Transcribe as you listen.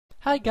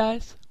Hi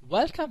guys,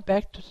 welcome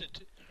back to the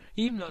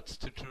Dreamlords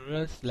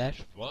tutorial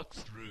 /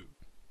 walkthrough.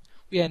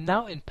 We are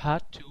now in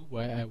part 2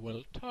 where I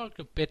will talk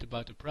a bit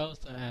about the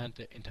browser and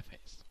the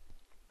interface.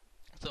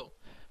 So,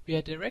 we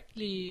are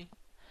directly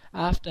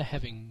after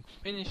having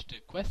finished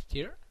the quest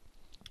here.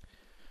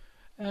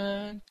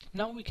 And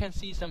now we can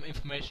see some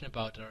information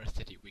about our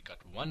city. We got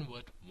 1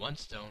 wood, 1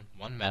 stone,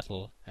 1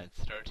 metal, and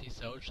 30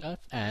 soul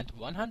shards, and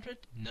 100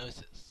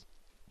 noses.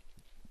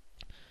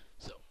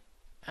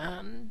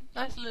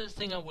 Nice little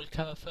thing I will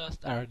cover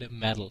first are the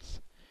medals.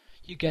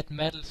 You get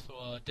medals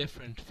for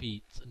different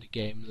feats in the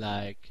game,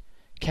 like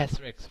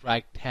Catherick's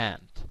right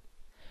hand.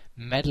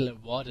 Medal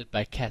awarded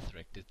by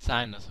Catherick, the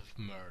designers of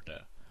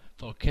murder,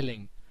 for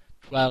killing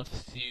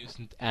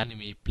 12,000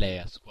 enemy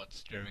player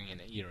squads during an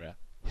era.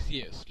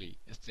 Seriously,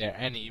 is there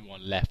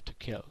anyone left to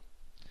kill?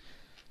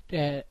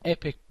 There are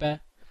epic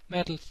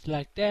medals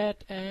like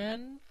that,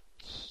 and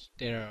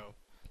there are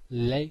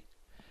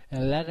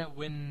ladder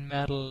win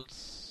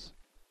medals.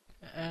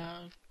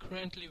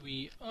 Currently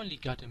we only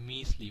got a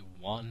measly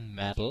 1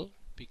 medal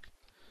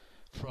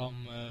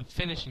from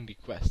finishing the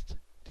quest.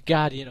 The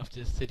Guardian of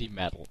the City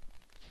medal.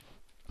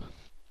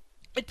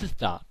 It's a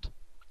start.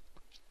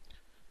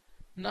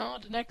 Now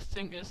the next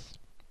thing is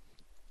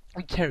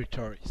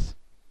territories.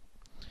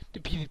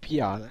 The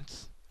PvP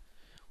islands.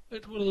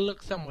 It will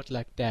look somewhat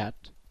like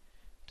that.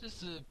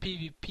 This is the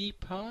PvP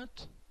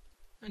part,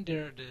 and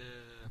there are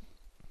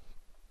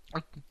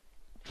the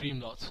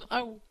Dreamlords.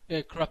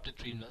 Corrupted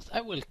Dreamlords.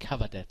 I will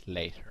cover that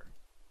later.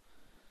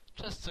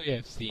 Just so you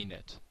have seen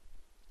it.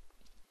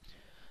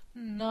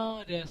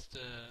 Now there's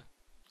the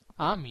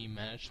army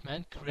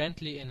management,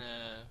 currently in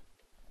a...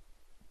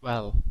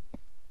 well,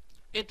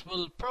 it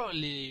will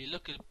probably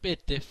look a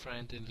bit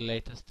different in the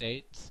later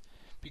states,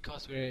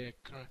 because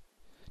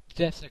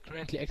devs are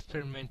currently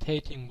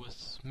experimenting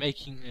with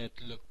making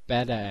it look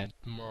better and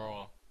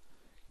more,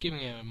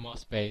 giving it more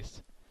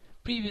space.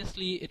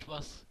 Previously it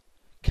was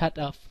cut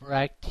off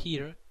right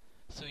here,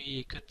 so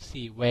you could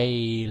see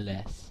way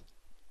less.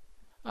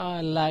 I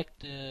like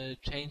the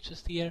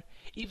changes here,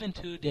 even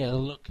though they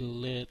look a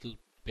little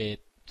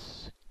bit,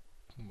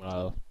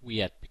 well,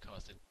 weird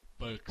because it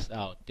bulks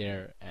out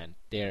there and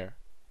there.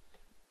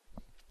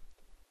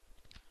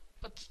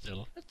 But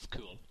still, it's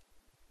cool.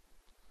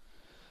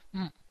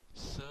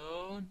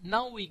 So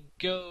now we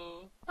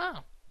go...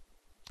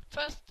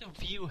 first the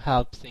view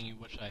help thingy,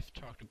 which I've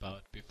talked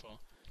about before.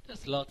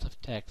 There's lots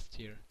of text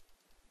here.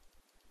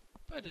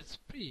 But it's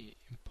pretty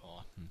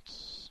important.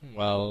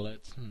 Well,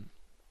 it's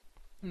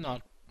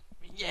not...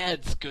 yeah,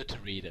 it's good to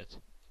read it.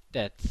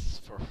 That's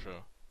for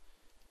sure.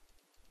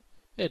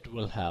 It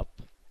will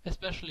help.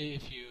 Especially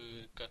if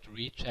you got to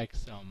recheck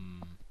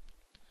some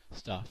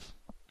stuff.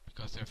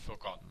 Because you've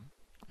forgotten.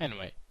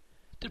 Anyway,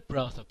 the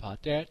browser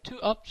part. There are 2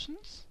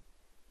 options.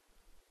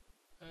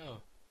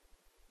 Oh.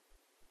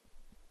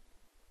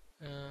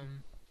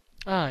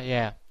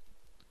 Yeah.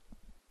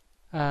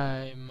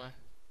 I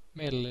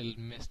made a little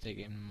mistake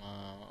in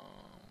my...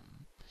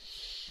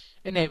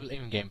 enable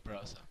in-game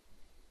browser.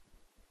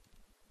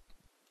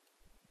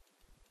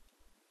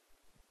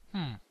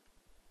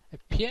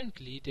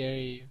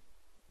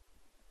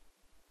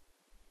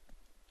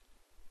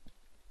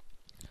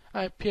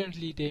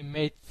 Apparently they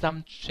made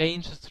some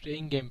changes to the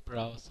in-game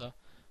browser,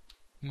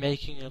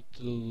 making it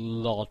a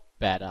lot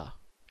better.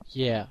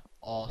 Yeah,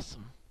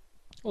 awesome.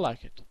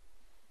 Like it.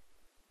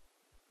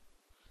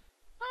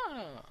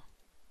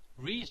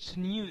 Reached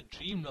new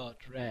Dreamlord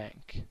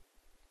rank.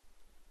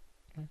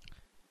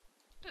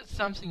 That's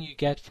something you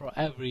get for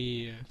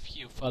every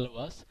few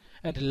followers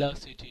and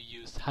allows you to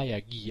use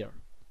higher gear.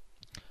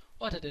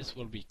 What it is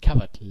will be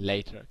covered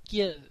later.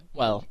 Gear,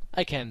 well,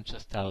 I can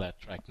just tell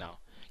that right now.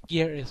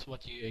 Gear is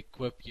what you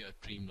equip your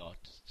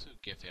Dreamlord to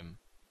give him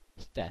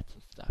stats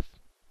and stuff.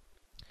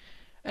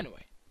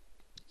 Anyway,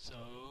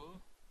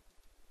 so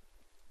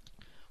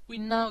we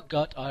now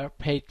got our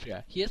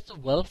Patria. Here's the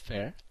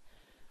welfare,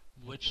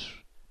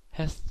 which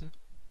has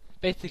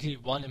basically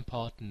one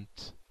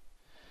important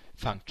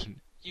function.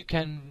 You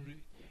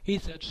can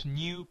research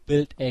new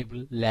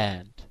buildable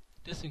land.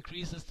 This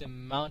increases the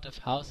amount of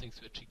housings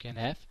which you can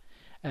have,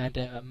 and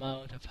the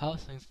amount of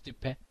housings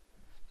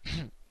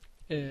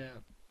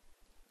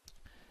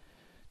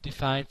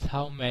defines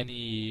how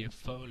many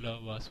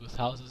followers with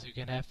houses you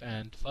can have,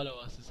 and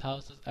followers with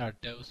houses are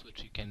those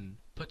which you can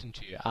put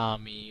into your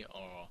army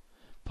or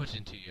put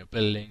into your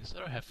buildings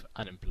or have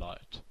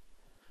unemployed.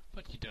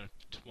 But you don't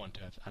want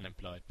to have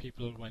unemployed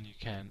people when you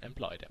can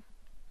employ them.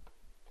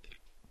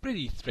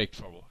 Pretty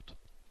straightforward.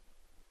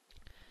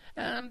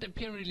 And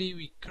apparently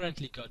we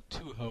currently got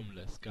 2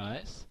 homeless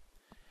guys.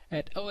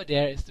 And over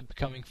there is the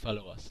becoming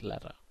followers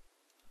ladder.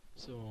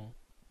 So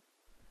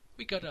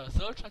we got our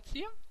soul shots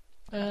here.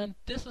 And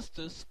this is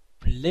the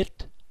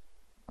split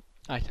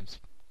items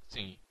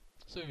thingy.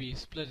 So we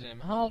split it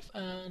in half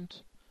and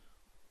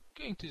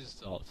going to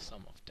dissolve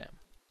some of them.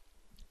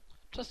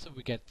 Just so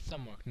we get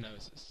some more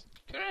noses.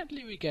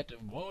 Currently we get a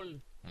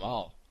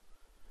whole,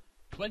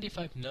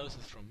 25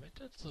 noses from it.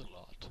 That's a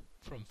lot.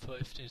 From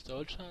 15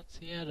 soul shards,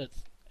 yeah,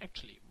 that's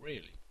actually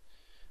really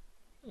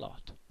a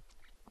lot.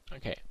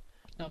 Okay,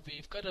 now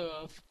we've got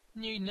our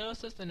new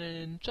nurses, and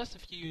in just a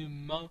few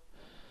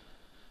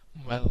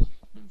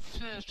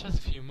just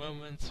a few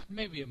moments,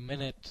 maybe a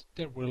minute,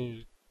 there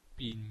will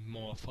be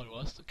more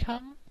followers to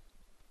come.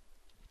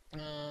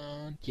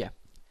 And yeah,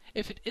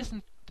 if it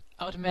isn't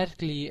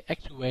automatically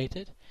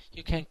activated,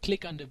 you can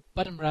click on the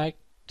bottom right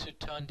to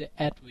turn the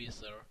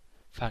advisor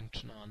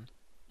function on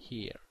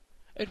here.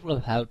 It will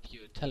help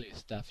you, tell you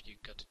stuff you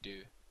got to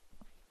do.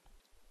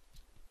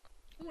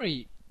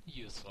 Very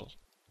useful.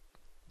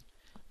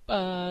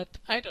 But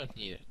I don't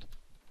need it.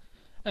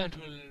 And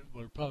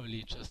will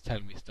probably just tell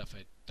me stuff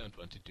I don't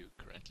want to do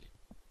currently.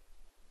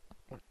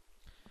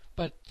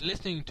 But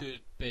listening to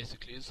it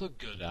basically is a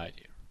good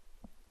idea.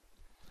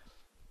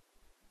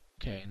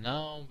 Okay,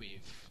 now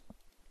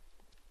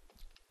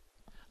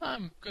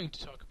I'm going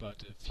to talk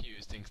about a few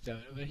things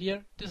down over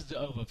here. This is the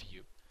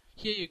overview.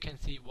 Here you can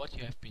see what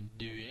you have been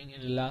doing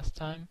in the last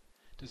time.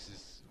 This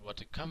is what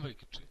the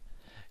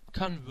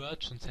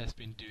convergence has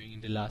been doing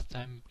in the last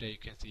time. There you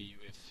can see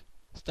if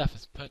stuff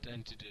is put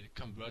into the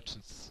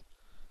convergence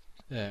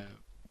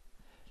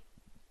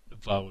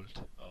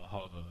vault, or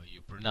however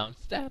you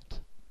pronounce that.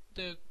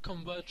 The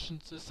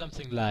convergence is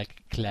something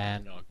like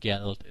clan or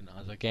guild in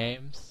other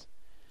games.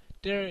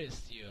 There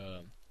is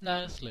your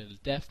nice little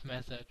death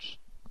message.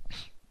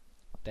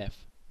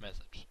 Death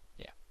message,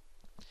 yeah.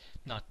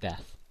 Not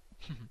death.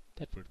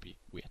 That would be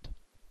weird.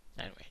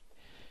 Anyway,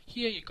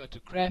 here you go to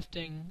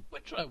crafting,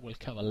 which I will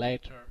cover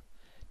later.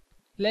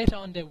 Later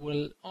on there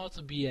will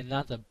also be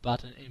another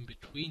button in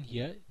between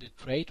here, the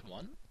trade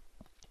one,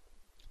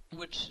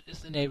 which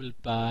is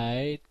enabled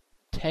by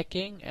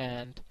tagging,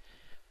 and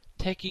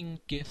tagging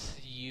gives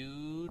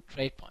you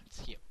trade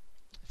points here.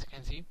 As you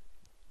can see,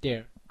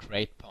 there,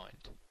 trade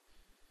point.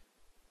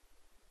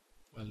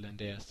 Well, then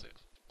there's the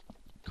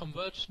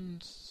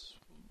convergence.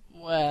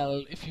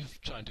 Well, if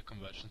you've joined the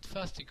convergence,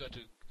 first you got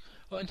to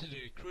go into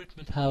the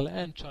recruitment hall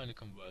and join the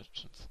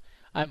convergence.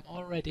 I'm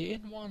already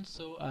in one,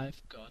 so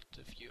I've got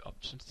a few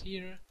options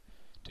here.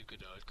 The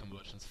good old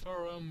convergence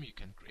forum, you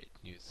can create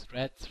new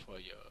threads for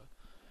your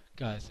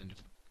guys in the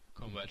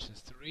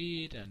convergence to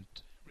read and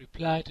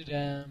reply to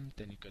them.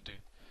 Then you got the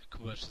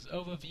convergence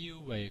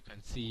overview, where you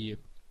can see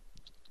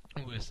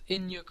who is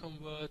in your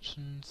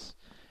convergence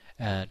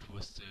and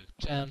who's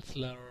the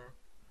chancellor,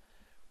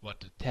 what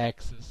the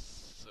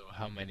taxes, so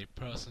how many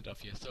 %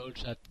 of your soul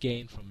shard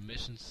gain from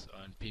missions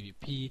on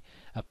PvP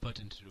are put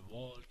into the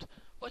vault,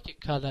 what your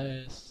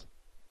color is,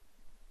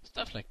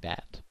 stuff like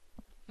that.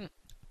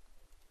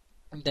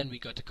 And then we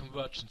got the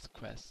convergence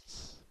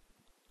quests.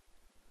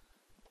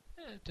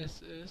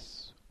 This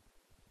is...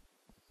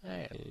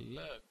 Hey,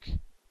 look.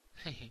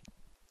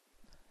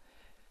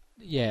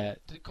 Yeah,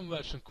 the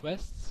conversion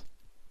quests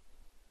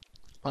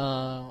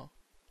are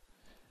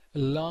a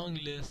long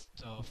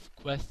list of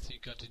quests you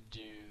got to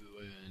do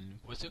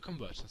with your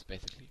conversions,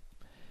 basically.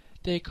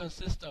 They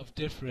consist of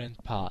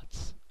different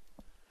parts.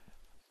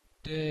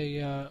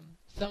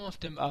 Some of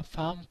them are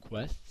farm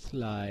quests,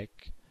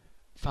 like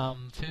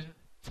farm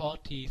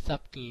 40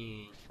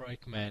 subtle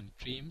fragment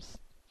dreams.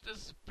 This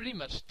is pretty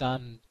much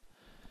done.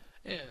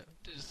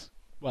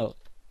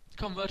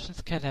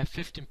 Conversions can have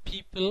 15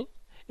 people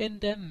in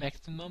them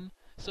maximum,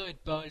 so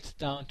it boils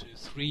down to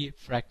 3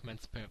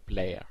 fragments per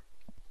player.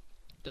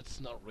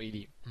 That's not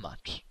really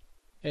much,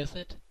 is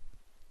it?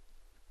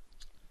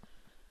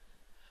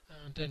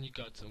 And then you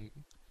got some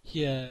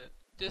here.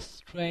 This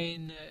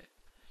train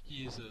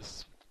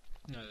uses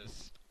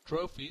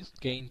trophies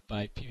gained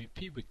by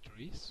PvP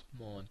victories.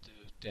 More into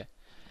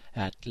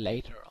that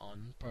later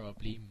on,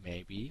 probably,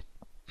 maybe.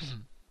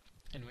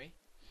 Anyway,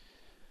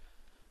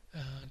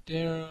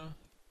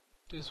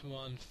 this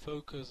one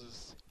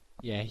focuses.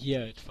 Yeah,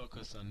 here it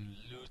focuses on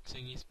loot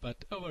thingies,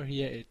 but over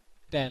here it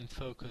then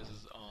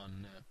focuses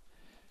on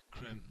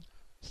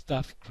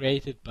stuff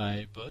created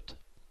by wood,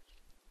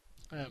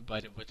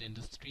 by the wood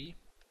industry.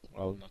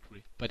 Well, not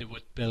really, by the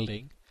wood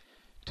building,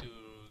 to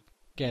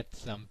get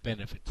some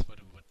benefits for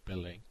the wood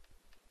building.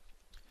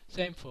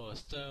 Same for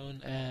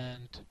stone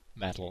and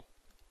metal.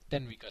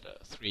 Then we got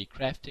 3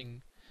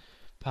 crafting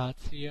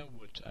parts here,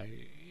 which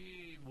I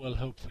will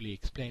hopefully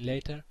explain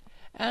later.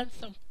 And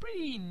some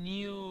pretty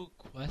new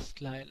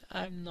quest line.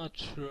 I'm not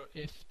sure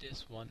if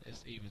this one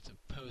is even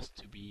supposed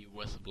to be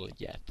visible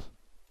yet.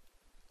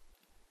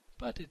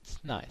 But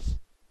it's nice.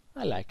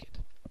 I like it.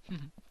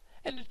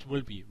 And it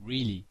will be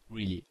really,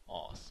 really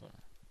awesome.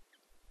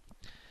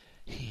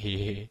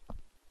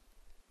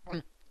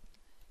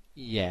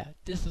 Yeah,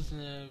 this is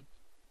an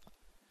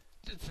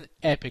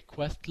epic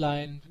quest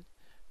line,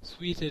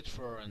 suited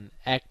for an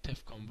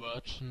active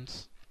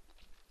convergence.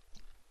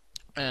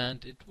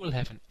 And it will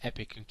have an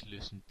epic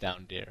conclusion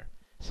down there.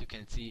 As you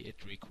can see,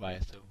 it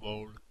requires a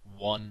whole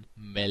 1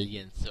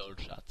 million soul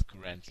shards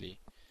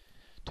currently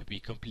to be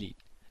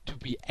complete, to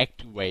be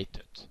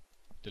activated.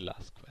 The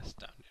last quest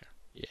down there,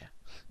 yeah.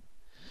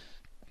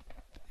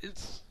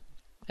 It's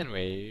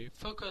anyway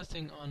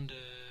focusing on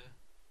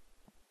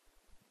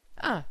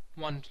the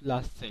one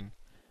last thing.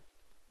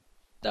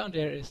 Down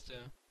there is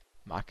the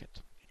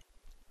market.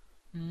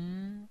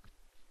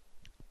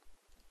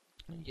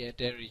 Yeah,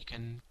 there you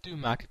can do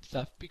market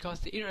stuff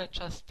because the era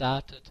just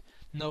started.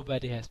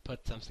 Nobody has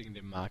put something in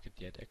the market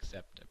yet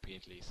except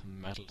apparently some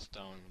metal,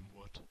 stone, and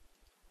wood.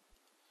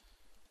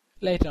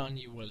 Later on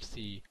you will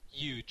see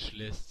huge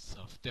lists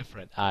of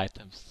different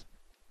items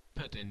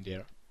put in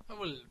there. I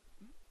will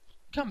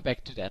come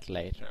back to that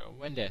later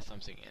when there's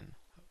something in.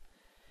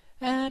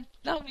 And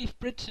now we've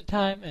bridged the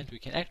time and we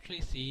can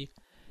actually see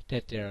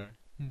that there are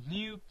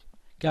new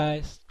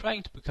guys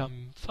trying to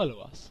become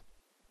followers.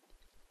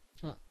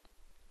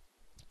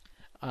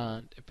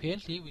 And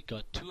apparently we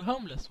got 2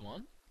 homeless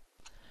ones,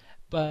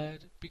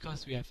 but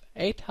because we have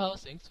 8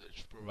 housings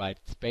which provide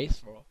space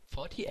for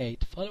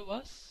 48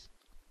 followers.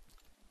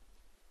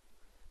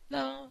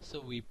 Now, so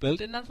we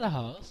build another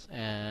house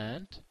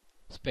and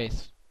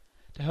space.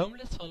 The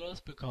homeless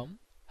followers become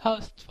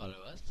housed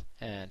followers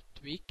and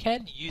we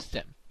can use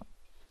them.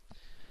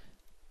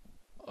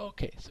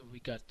 Okay, so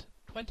we got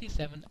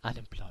 27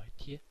 unemployed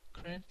here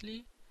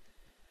currently.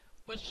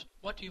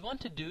 What we want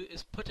to do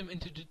is put them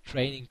into the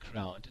training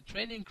ground. The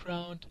training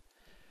ground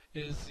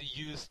is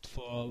used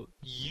for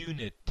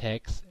unit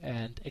tags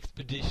and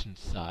expedition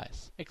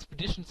size.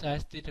 Expedition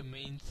size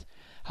determines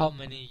how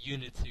many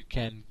units you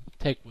can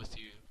take with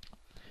you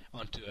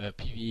onto a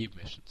PvE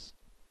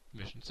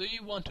mission. So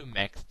you want to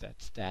max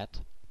that stat,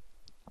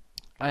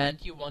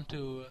 and you want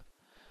to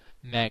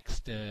max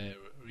the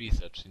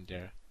research in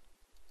there.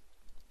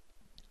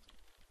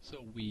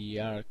 So we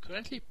are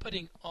currently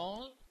putting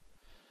all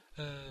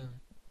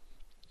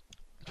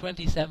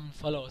 27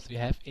 followers we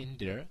have in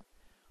there,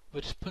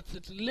 which puts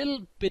it a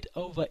little bit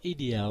over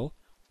ideal,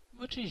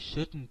 which you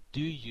shouldn't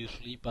do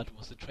usually, but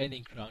with the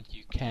training ground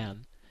you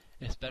can,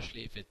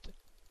 especially if it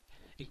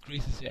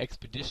increases your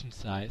expedition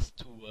size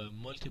to a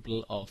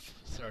multiple of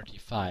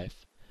 35,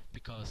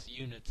 because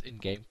units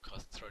in-game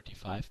cost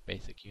 35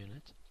 basic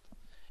units.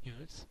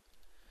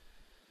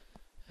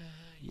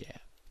 Yeah,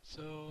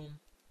 so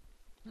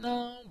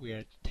now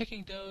we're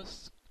taking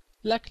those.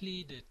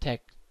 Luckily the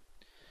tag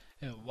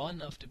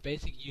one of the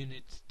basic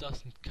units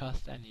doesn't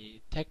cost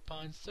any tag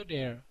points, so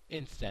they're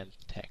instant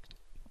tagged.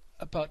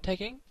 About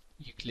tagging,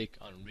 you click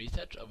on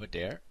research over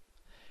there,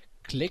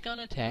 click on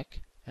a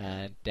tag,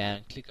 and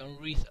then click on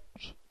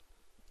research.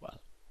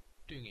 Well,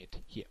 doing it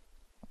here.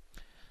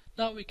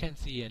 Now we can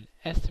see an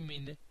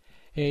estimated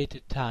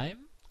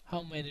time,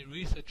 how many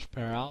research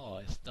per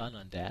hour is done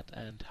on that,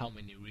 and how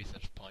many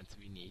research points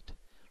we need.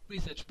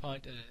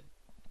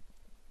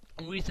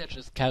 Research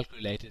is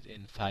calculated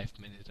in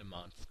 5-minute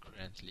amounts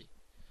currently.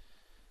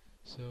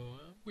 So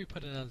we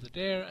put another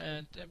there,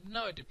 and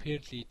now it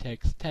apparently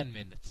takes 10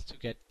 minutes to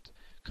get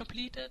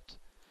completed,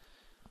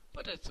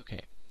 but that's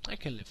okay. I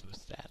can live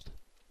with that.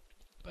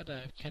 But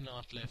I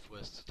cannot live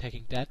with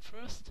taking that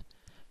first,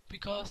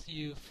 because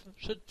you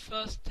should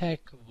first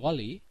take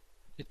Volley.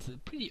 It's a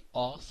pretty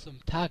awesome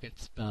target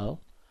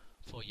spell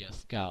for your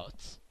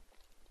scouts.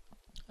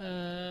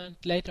 And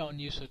later on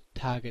you should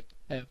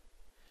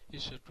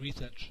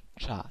research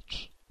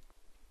charge.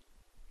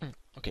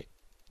 Okay.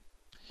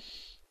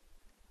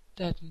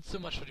 That's so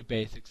much for the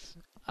basics.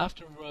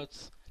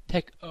 Afterwards,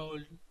 take all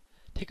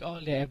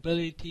their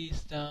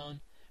abilities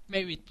down,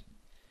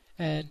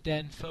 and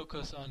then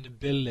focus on the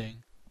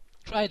building.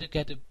 Try to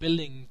get a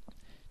building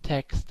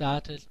tag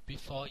started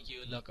before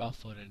you log off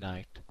for the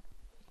night.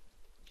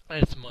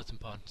 That's the most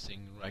important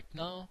thing right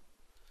now.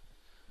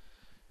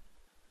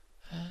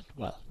 And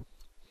well,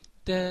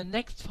 the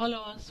next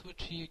followers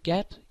which you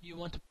get, you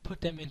want to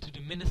put them into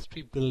the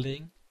ministry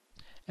building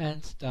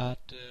and start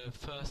the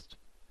first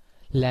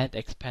land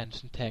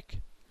expansion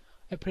tag.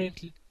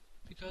 Apparently,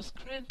 because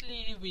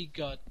currently we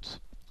got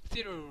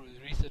 0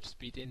 research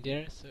speed in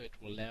there, so it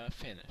will never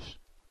finish.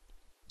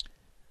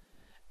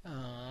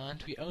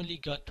 And we only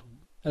got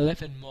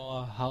 11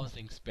 more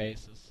housing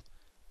spaces.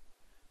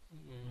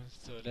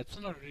 So that's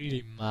not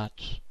really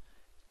much.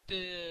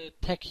 The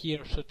tag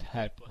here should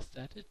help us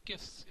that. It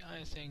gives,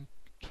 I think,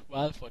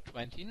 12 or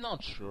 20,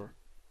 not sure.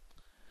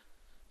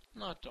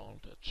 Not all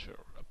that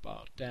sure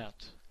about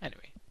that.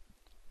 Anyway.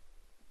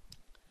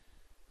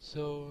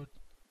 So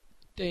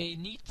they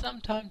need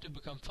some time to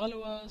become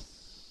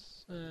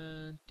followers,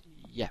 and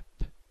yep.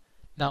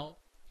 Now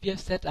we have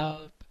set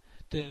up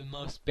the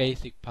most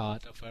basic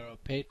part of our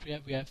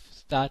Patria. We have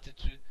started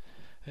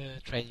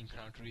training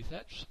ground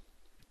research.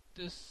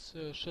 This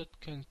should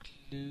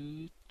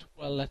conclude.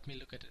 Well, let me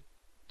look at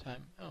the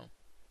time. Oh,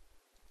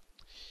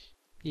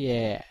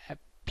 yeah.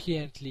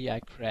 Apparently I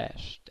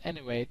crashed.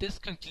 Anyway, this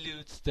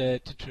concludes the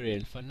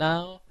tutorial for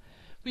now.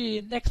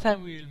 Next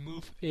time we will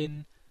move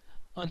in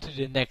onto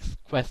the next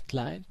quest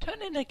line.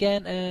 Turn in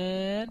again,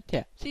 and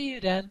yeah, see you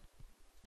then.